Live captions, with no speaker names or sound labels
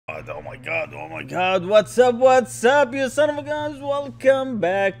god, oh my god, oh my god. What's up, you son of a guns? Welcome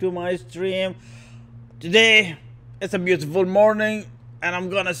back to my stream. Today, it's a beautiful morning, and I'm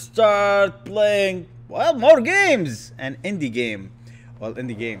gonna start playing, well, more games. An indie game. Well,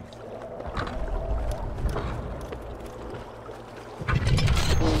 indie game.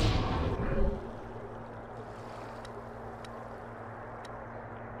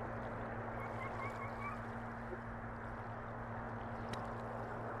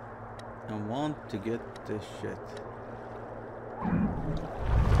 I want to get this shit.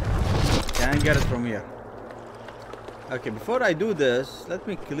 Can't get it from here. Okay, before I do this, let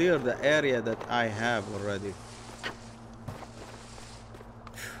me clear the area that I have already.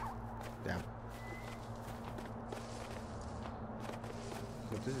 Damn.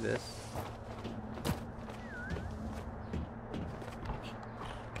 What is this?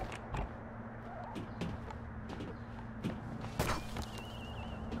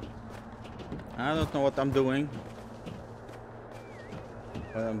 I don't know what I'm doing,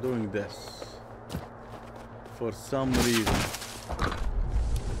 but I'm doing this for some reason.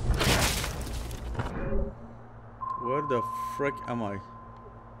 Where the frick am I?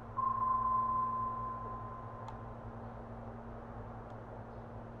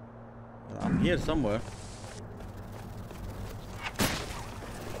 I'm here somewhere.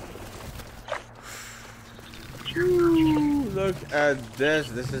 Ooh, look at this.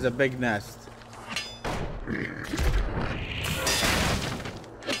 This is a big nest.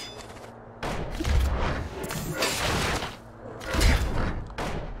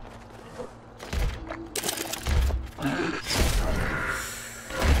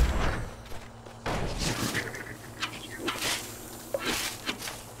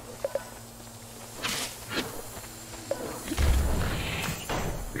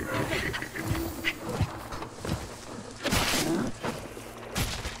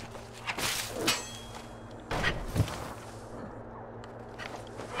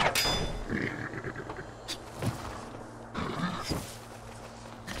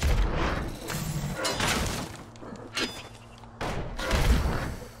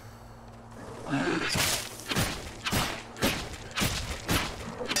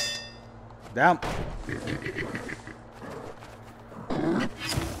 Damn.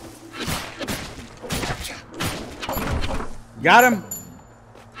 Got him.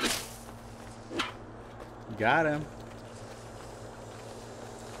 Got him.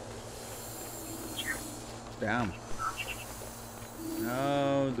 Damn.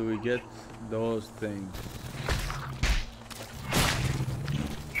 How do we get those things?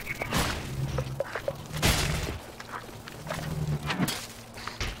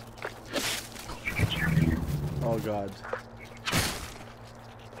 Oh god.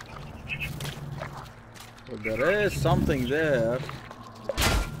 Well, there is something there.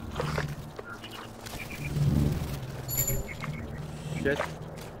 Shit.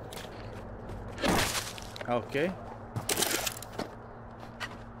 Okay.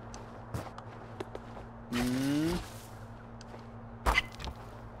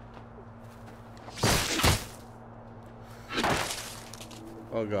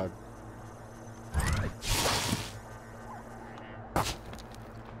 Oh god.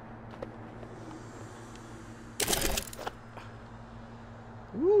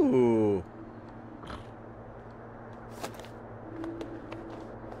 Ooh.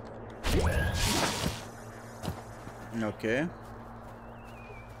 Okay.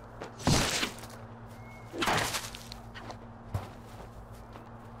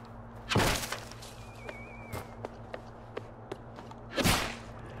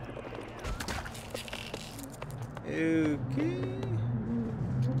 Okay.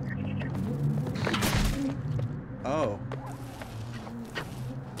 Oh.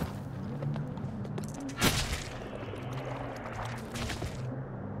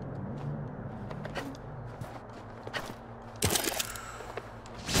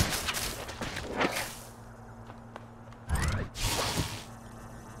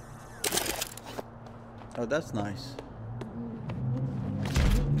 Oh, that's nice.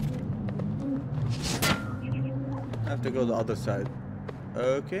 I have to go the other side.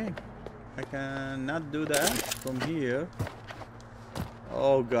 Okay. I cannot do that from here.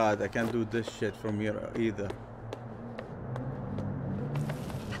 Oh god, I can't do this shit from here either.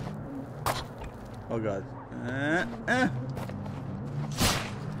 Oh god.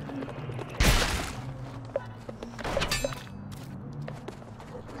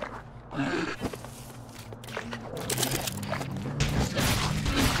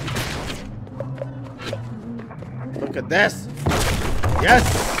 Look at this.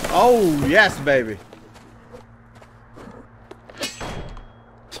 Yes. Oh, yes, baby.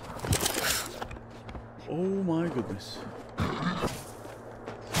 Oh my goodness.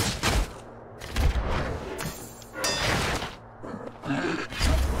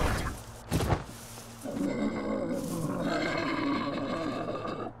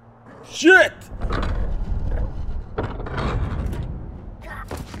 Shit!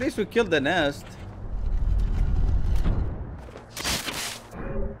 At least we killed the nest.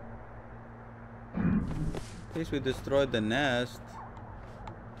 At least we destroyed the nest.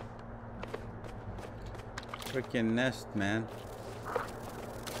 Freaking nest, man.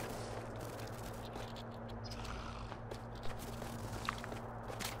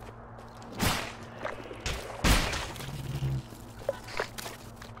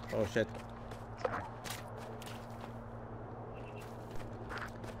 Oh shit.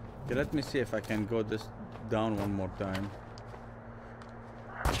 Okay, let me see if I can go this down one more time.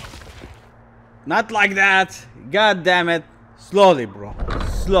 Not like that! God damn it! Slowly, bro.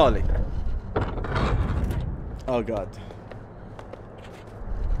 Slowly. Oh god.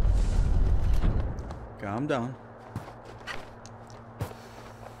 Calm down.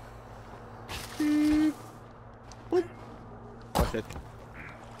 Oh shit.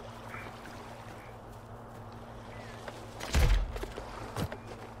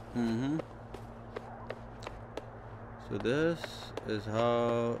 So this is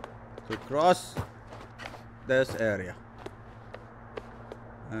how to cross this area.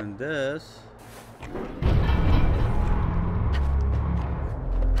 And this.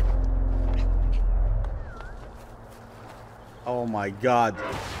 Oh my god.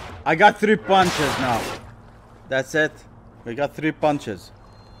 I got 3 punches now. That's it. We got 3 punches.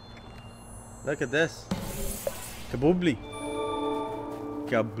 Look at this. Kaboobly.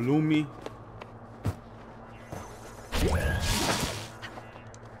 Kabloomy.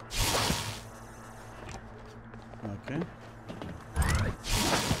 Okay.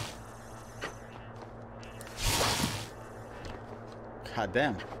 God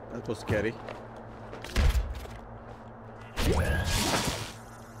damn. That was scary.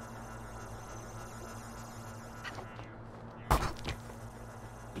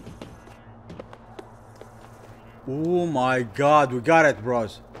 Oh my god, we got it,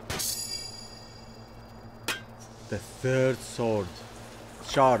 bros. The 3rd sword.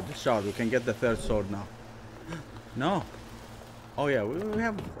 Shard. We can get the 3rd sword now. No. Oh yeah, we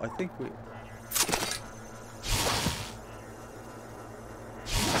have, I think we...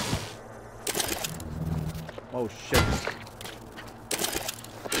 Oh shit.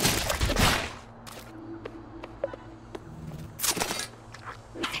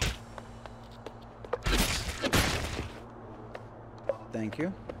 Thank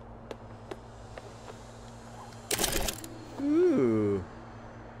you. Ooh.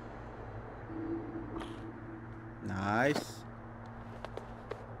 Nice.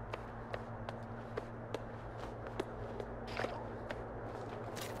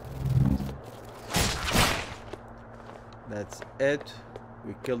 That's it.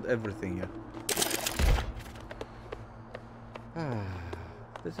 We killed everything here.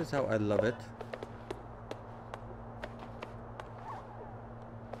 This is how I love it.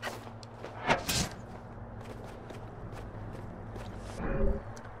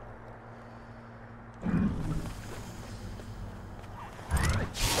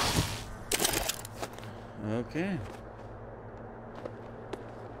 Okay.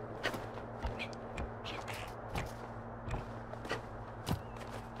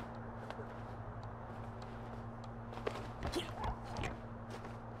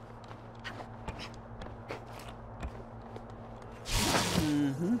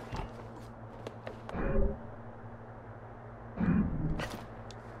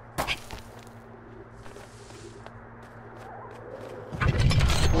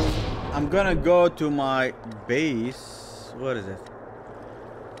 I'm gonna go to my base. What is it?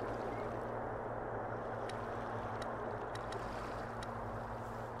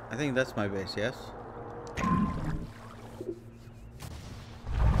 I think that's my base, yes?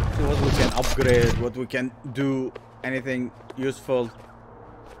 See what we can upgrade, what we can do, anything useful.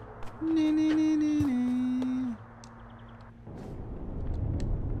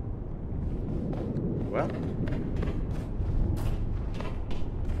 Well,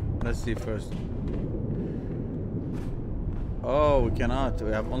 let's see first. Oh, we cannot.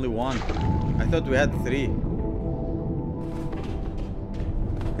 We have only 1. I thought we had 3.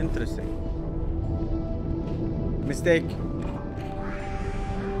 Interesting. Mistake.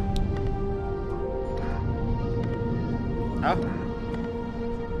 Ah.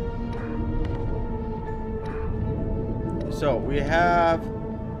 So we have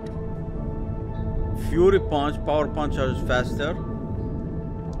Fury Punch. Power Punch is faster.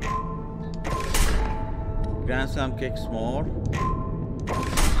 Grand Slam kicks more.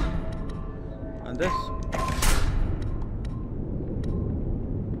 And this.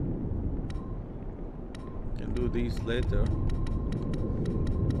 Can do these later.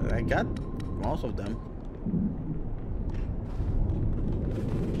 I got most of them.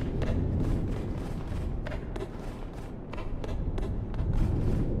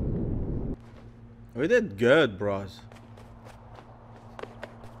 We did good, bros.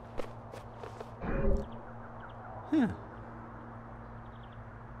 Huh.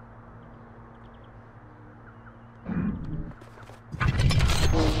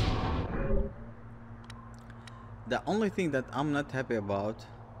 The only thing that I'm not happy about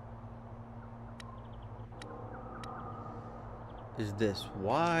is this.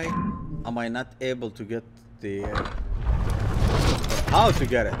 Why am I not able to get the how to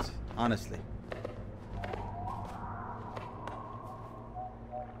get it, honestly?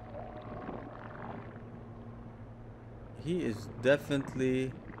 He is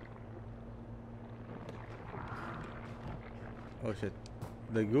definitely... Oh shit.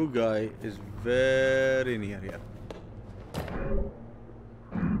 The goo guy is very near here.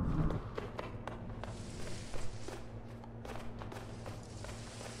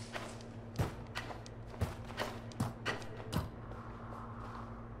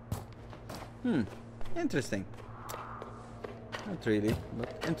 Interesting. Not really,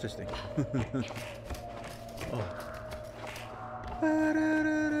 but interesting. Oh.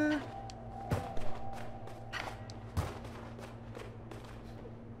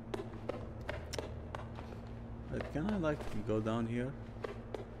 But can I like go down here?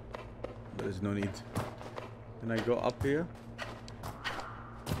 There is no need. Can I go up here?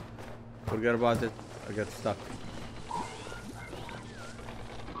 Forget about it. I got stuck.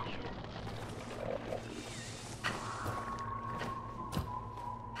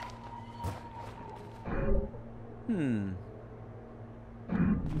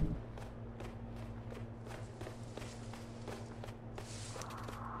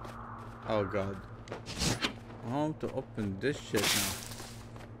 Oh god. How to open this shit now?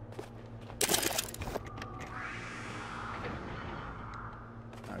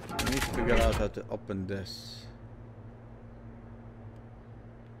 Okay, I need to figure out how to open this.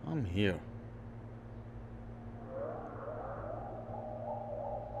 I'm here.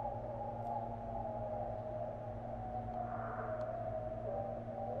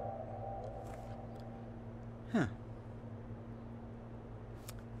 Huh.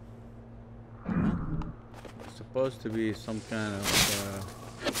 Supposed to be some kind of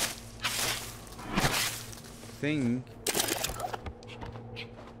thing.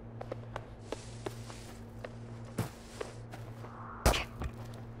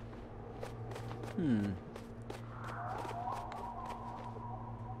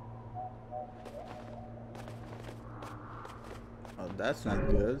 Oh, that's not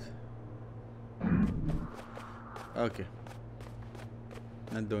good. Okay.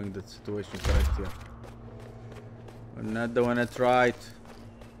 Not doing the situation correct here. We're not doing it right.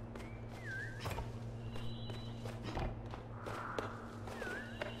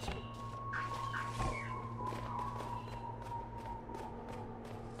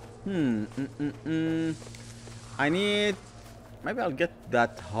 I need... Maybe I'll get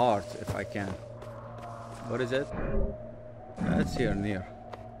that heart if I can. What is it? That's here near.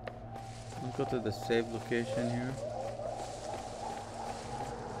 Let's go to the save location here.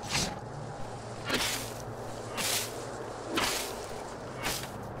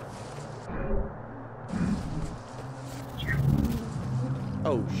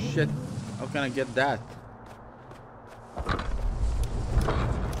 Oh shit, how can I get that?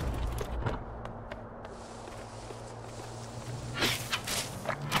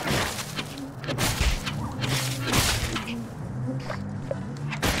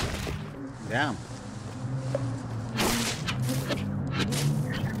 Damn.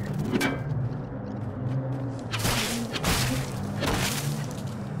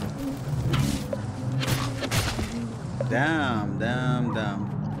 Damn.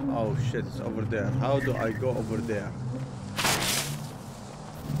 Oh shit, it's over there. How do I go over there?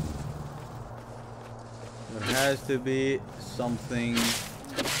 There has to be something.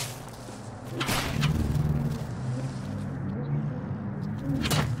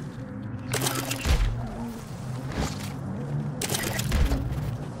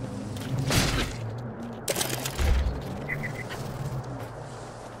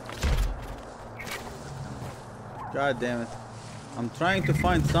 God damn it. I'm trying to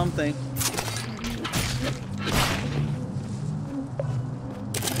find something.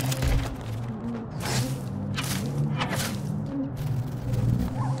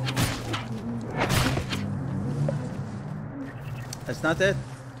 That's not it.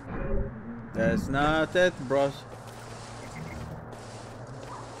 That's not it, bros.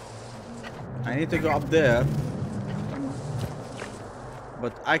 I need to go up there.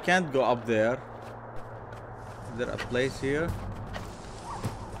 But I can't go up there. Is there a place here?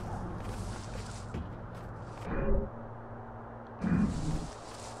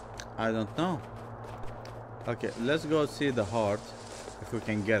 I don't know. Okay, let's go see the heart. If we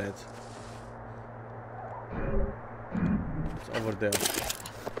can get it. It's over there.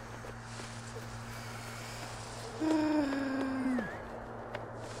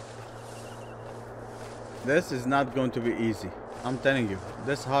 This is not going to be easy. I'm telling you.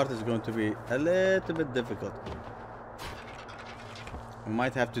 This heart is going to be a little bit difficult. We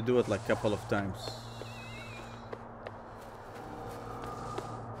might have to do it like a couple of times.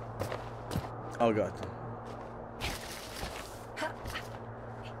 Oh god.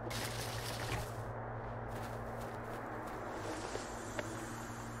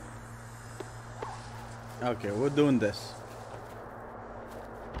 Okay, we're doing this.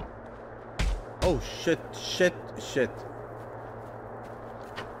 Oh shit, shit, shit.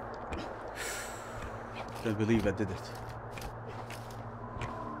 Can't believe I did it.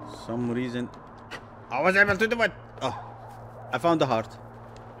 Some reason I was able to do it. Oh, I found the heart.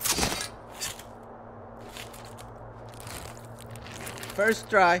 First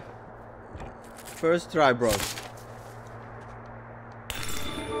try. First try, bro.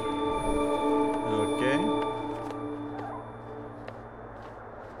 Okay.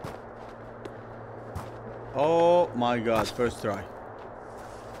 Oh my god, first try.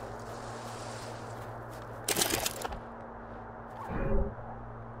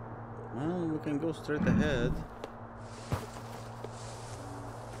 Well, we can go straight ahead.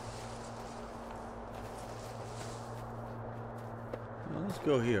 Well, let's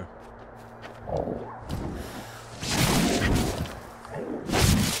go here.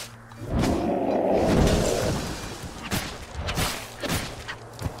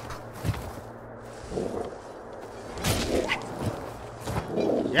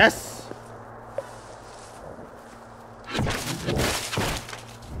 Yes!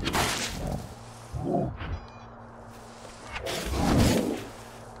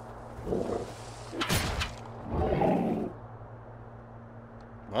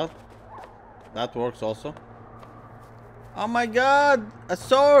 Well, that works also. Oh my god! A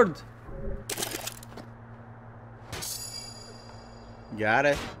sword! Got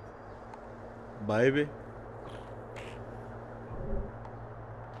it. Baby.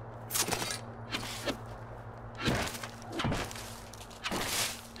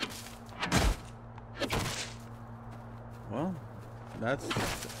 Well, that's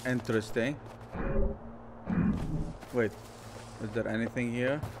interesting. Wait, is there anything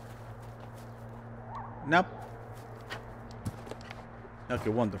here? Nope. Okay,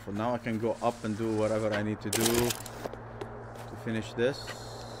 wonderful. Now I can go up and do whatever I need to do to finish this.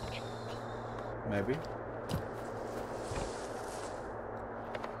 Maybe.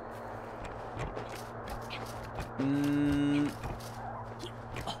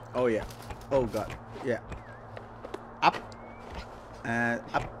 Oh yeah. Oh god. Yeah. Up and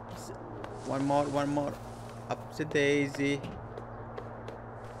up. One more, one more. Up the daisy.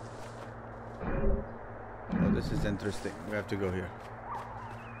 Oh, this is interesting. We have to go here.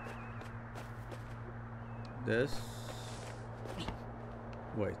 This.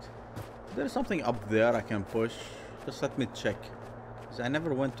 Wait. There's something up there I can push. Just let me check. Because I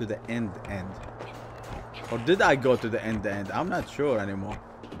never went to the end. Or did I go to the end? I'm not sure anymore.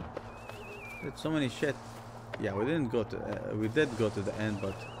 There's so many shit. Yeah, we didn't go to. We did go to the end,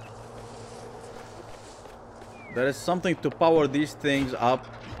 but there is something to power these things up,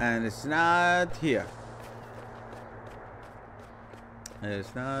 and it's not here.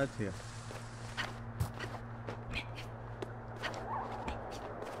 It's not here.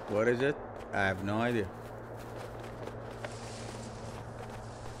 What is it? I have no idea.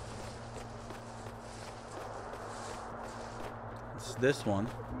 It's this one.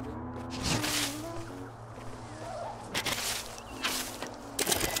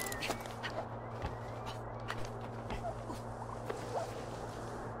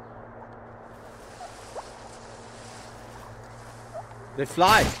 They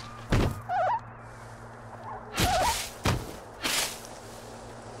fly.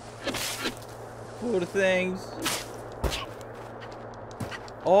 Poor things.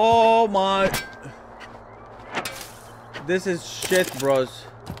 Oh my. This is shit, bros.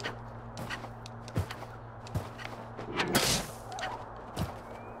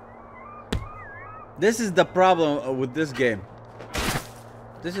 This is the problem with this game.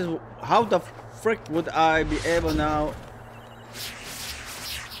 This is how the frick would I be able now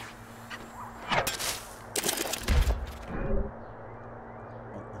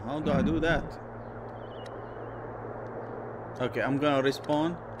How do I do that? Okay, I'm gonna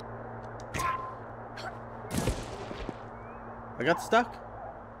respawn. I got stuck.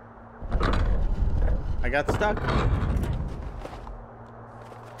 I got stuck.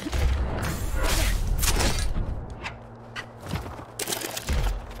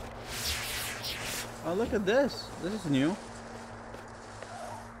 Oh, look at this. This is new.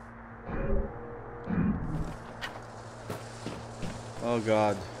 Oh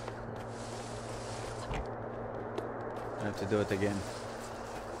God. I have to do it again.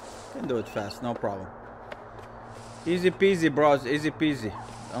 Can do it fast, no problem. Easy peasy, bros. Easy peasy.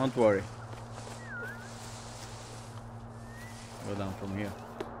 Don't worry. Go down from here.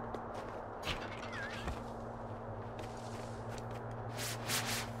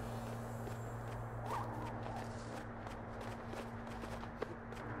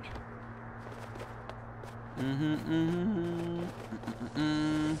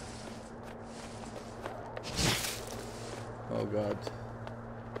 Oh God.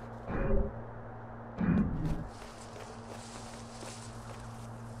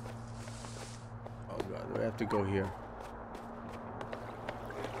 Oh God, we have to go here.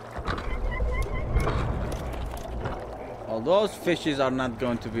 All those fishes are not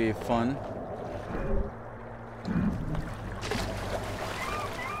going to be fun.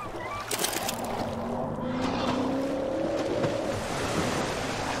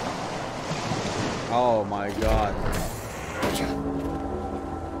 Oh my God.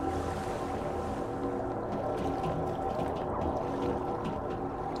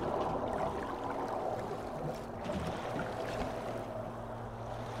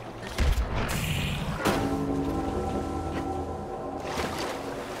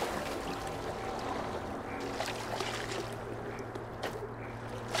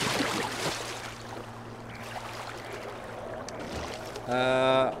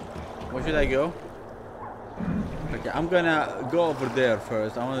 Where should I go? Okay, I'm gonna go over there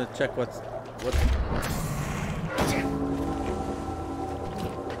first. I want to check what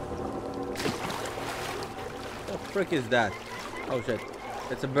frick is that? Oh shit,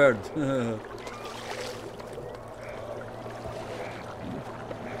 it's a bird.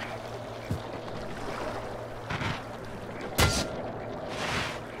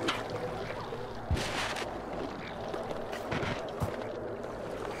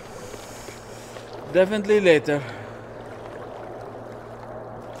 Definitely later.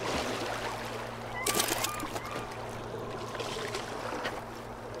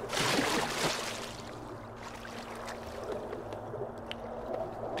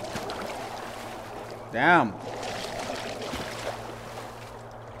 Damn.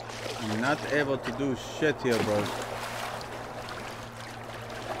 I'm not able to do shit here, bro.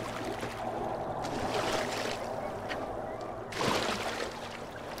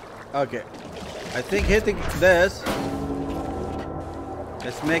 Okay. I think hitting this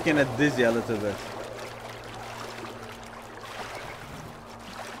is making it dizzy a little bit.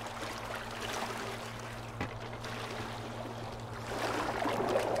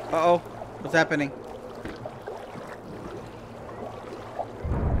 Uh-oh. What's happening?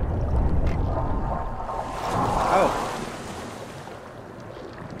 Oh.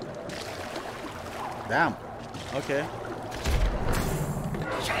 Damn. Okay.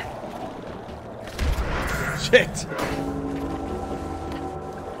 Shit.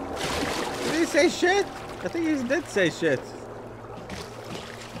 Did he say shit? I think he did say shit.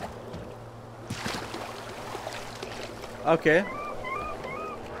 Okay.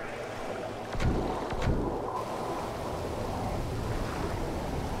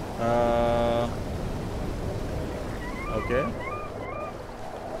 Okay.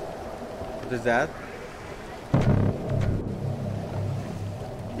 What is that?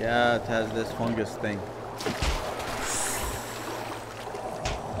 Yeah, it has this fungus thing.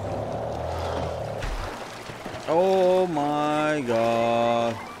 Oh my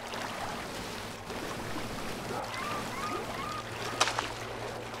God.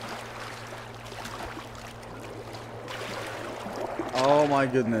 Oh my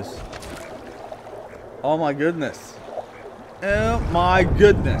goodness. Oh my goodness. Oh my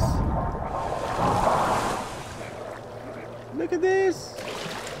goodness. Look at this.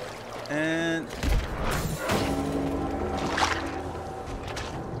 And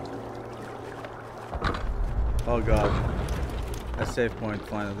oh God. A save point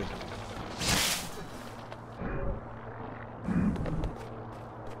finally.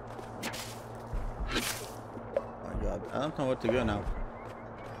 Oh my God. I don't know where to go now.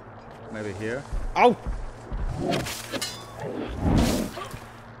 Maybe here. Ow!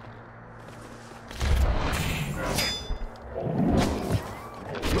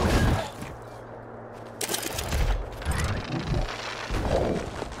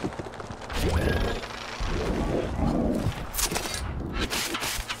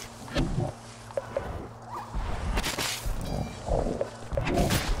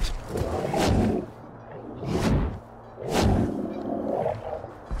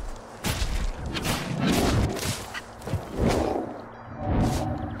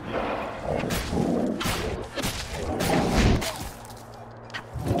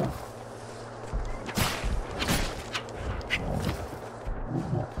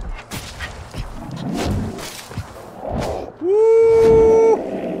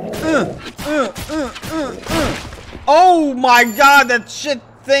 Oh my god, that shit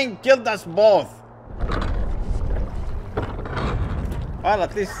thing killed us both. Well,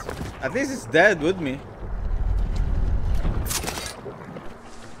 at least it's dead with me.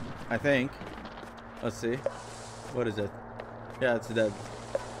 I think. Let's see. What is it? Yeah, it's dead.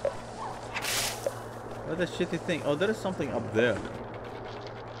 What a shitty thing. Oh, there is something up there.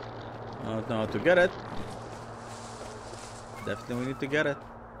 I don't know how to get it. Definitely we need to get it.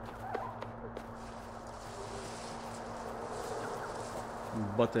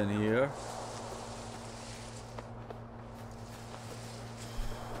 Button here.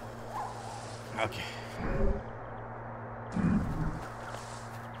 Okay.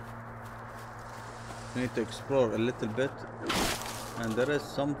 We need to explore a little bit. And there is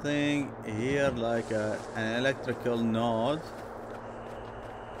something here like an electrical node.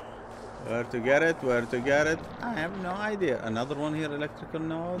 Where to get it? Where to get it? I have no idea. Another one here, electrical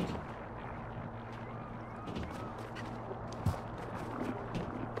node.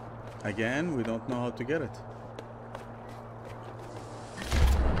 Again, we don't know how to get it.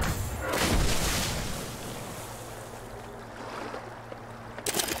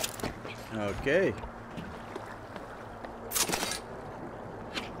 Okay.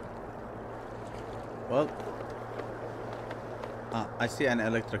 Well, I see an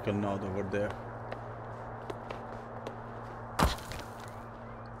electrical node over there.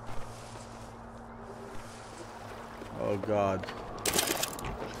 Oh God.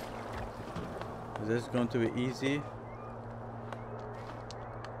 Is this going to be easy?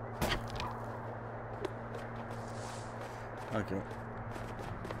 Okay.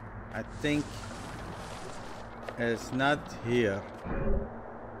 I think it's not here.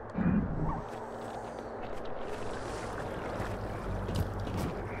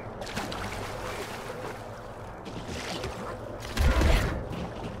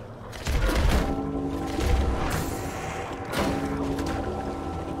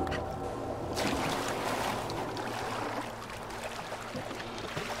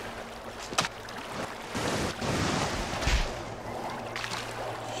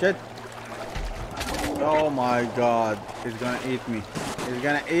 Shit. Oh my God. He's gonna eat me. He's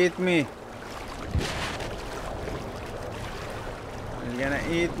gonna eat me. He's gonna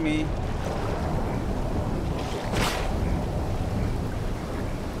eat me.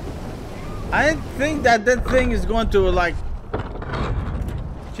 I didn't think that thing is going to like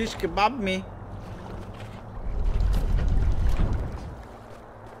shish kebab me.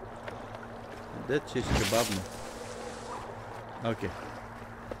 That shish kebab me. Okay.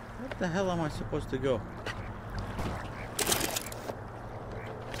 Where the hell am I supposed to go?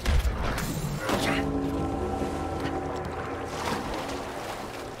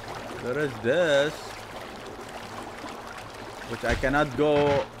 There is this, which I cannot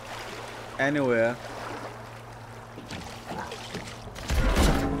go anywhere.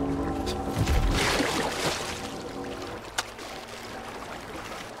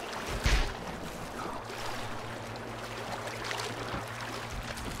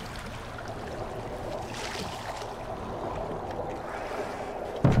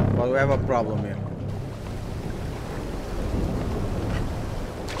 But we have a problem here.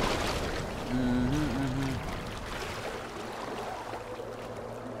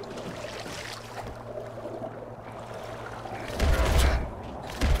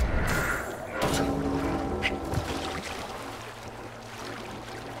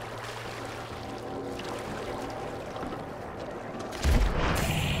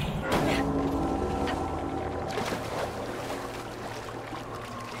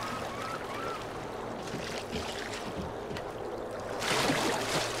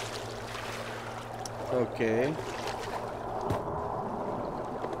 Okay.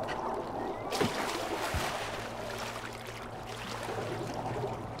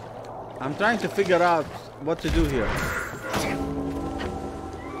 I'm trying to figure out what to do here.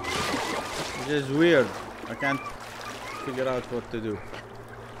 It is weird. I can't figure out what to do.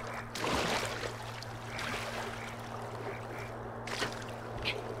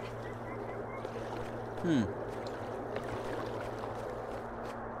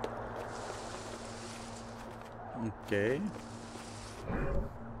 Okay.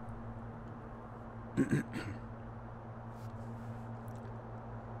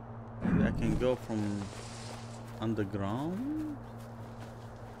 Maybe I can go from underground.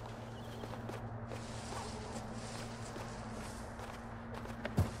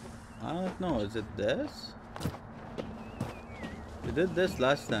 I don't know, is it this? We did this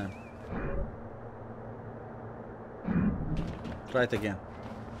last time. Try it again.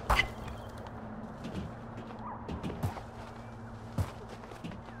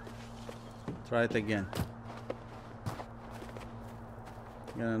 Try it again.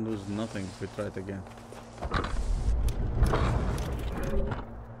 You're gonna lose nothing if we try it again.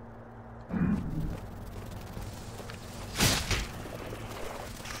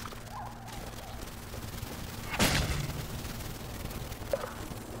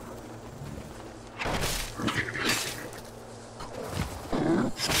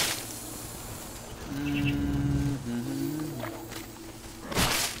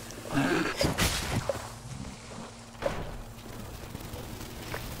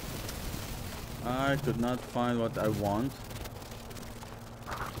 I could not find what I want.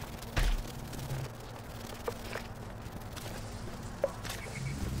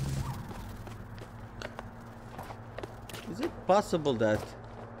 Is it possible that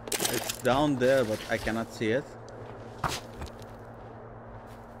it's down there but I cannot see it?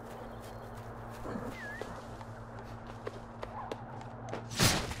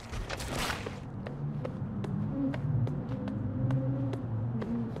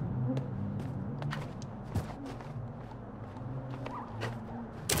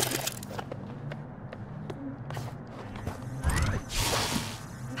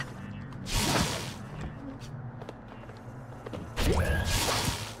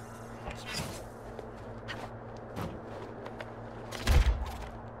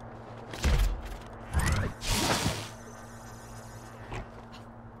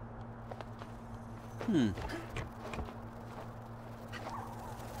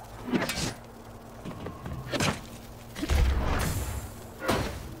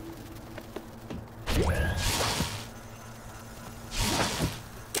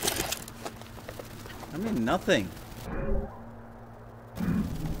 I mean, nothing. I'm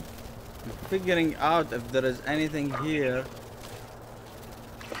figuring out if there is anything here.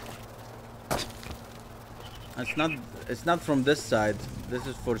 It's not from this side. This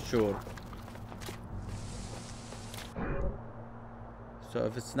is for sure. So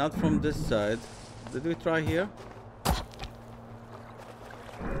if it's not from this side, did we try here?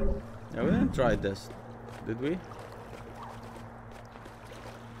 Yeah, we didn't try this, did we?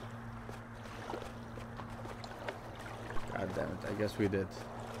 God damn it, I guess we did.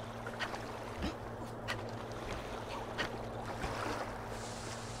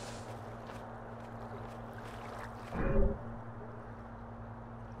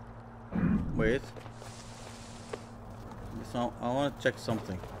 Wait. So I want to check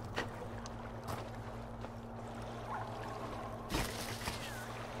something.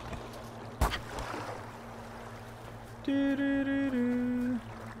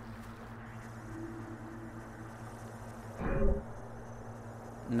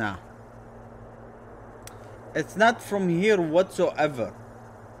 Nah. It's not from here whatsoever.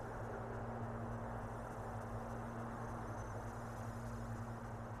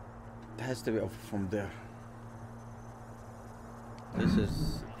 It has to be from there. This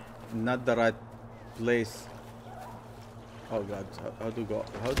is not the right place. Oh god, how do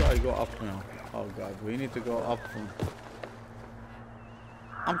I go up now? Oh god, we need to go up from...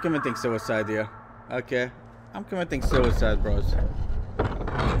 I'm committing suicide here. Okay, I'm committing suicide, bros.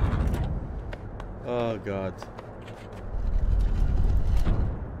 Oh god.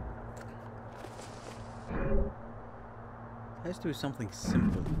 It has to be something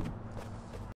simple.